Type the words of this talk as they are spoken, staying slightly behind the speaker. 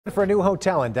For a new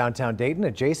hotel in downtown Dayton,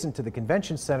 adjacent to the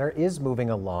convention center, is moving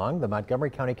along. The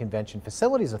Montgomery County Convention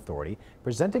Facilities Authority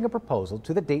presenting a proposal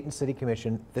to the Dayton City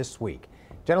Commission this week.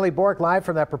 Jenna Lee Bork live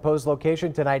from that proposed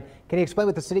location tonight. Can you explain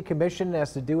what the City Commission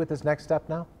has to do with this next step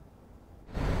now?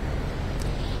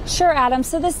 Sure, Adam.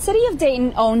 So the city of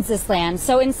Dayton owns this land.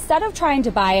 So instead of trying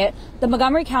to buy it, the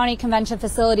Montgomery County Convention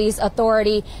Facilities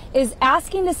Authority is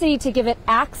asking the city to give it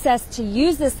access to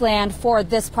use this land for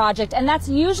this project. And that's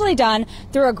usually done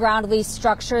through a ground lease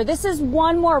structure. This is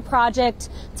one more project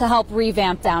to help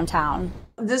revamp downtown.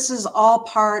 This is all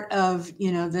part of,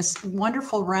 this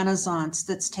wonderful renaissance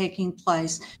that's taking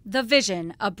place. The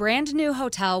vision, a brand new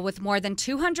hotel with more than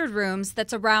 200 rooms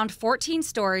that's around 14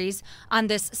 stories on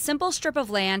this simple strip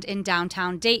of land in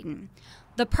downtown Dayton.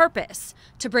 The purpose,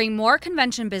 to bring more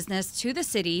convention business to the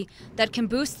city that can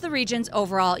boost the region's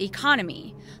overall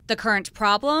economy. The current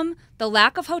problem, the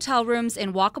lack of hotel rooms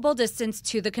in walkable distance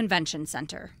to the convention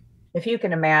center. If you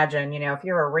can imagine, if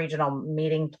you're a regional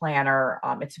meeting planner,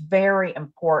 it's very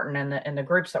important in the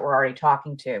groups that we're already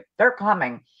talking to. They're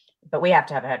coming, but we have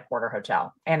to have a headquarter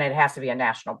hotel, and it has to be a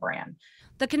national brand.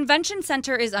 The convention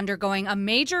center is undergoing a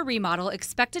major remodel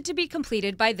expected to be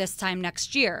completed by this time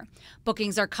next year.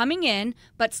 Bookings are coming in,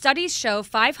 but studies show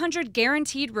 500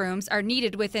 guaranteed rooms are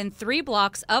needed within 3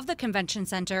 blocks of the convention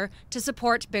center to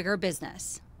support bigger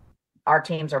business. Our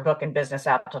teams are booking business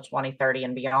out till 2030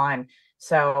 and beyond.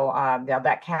 So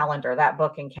that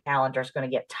booking calendar is going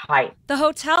to get tight. The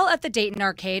hotel at the Dayton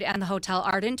Arcade and the Hotel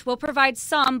Ardent will provide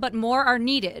some, but more are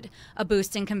needed. A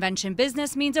boost in convention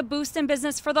business means a boost in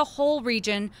business for the whole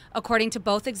region, according to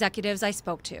both executives I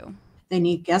spoke to. They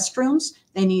need guest rooms,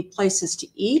 they need places to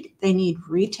eat, they need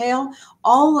retail.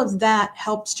 All of that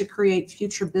helps to create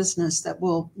future business that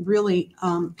will really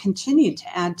continue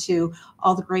to add to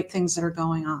all the great things that are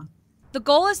going on. The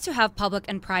goal is to have public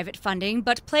and private funding,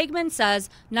 but Plagueman says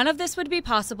none of this would be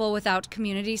possible without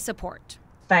community support.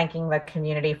 Thanking the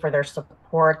community for their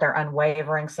support, their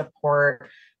unwavering support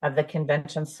of the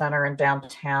convention center in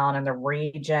downtown and the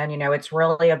region. It's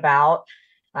really about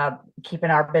keeping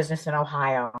our business in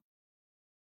Ohio.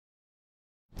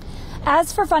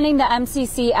 As for funding, the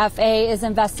MCCFA is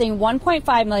investing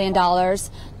 $1.5 million.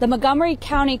 The Montgomery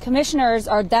County Commissioners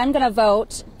are then going to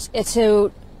vote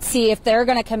to see if they're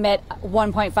going to commit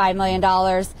 $1.5 million.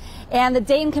 And the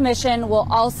Dayton Commission will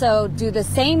also do the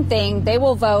same thing. They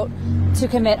will vote to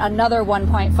commit another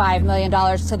 $1.5 million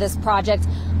to this project.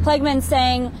 Plagueman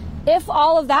saying if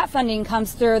all of that funding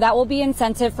comes through, that will be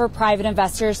incentive for private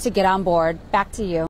investors to get on board. Back to you.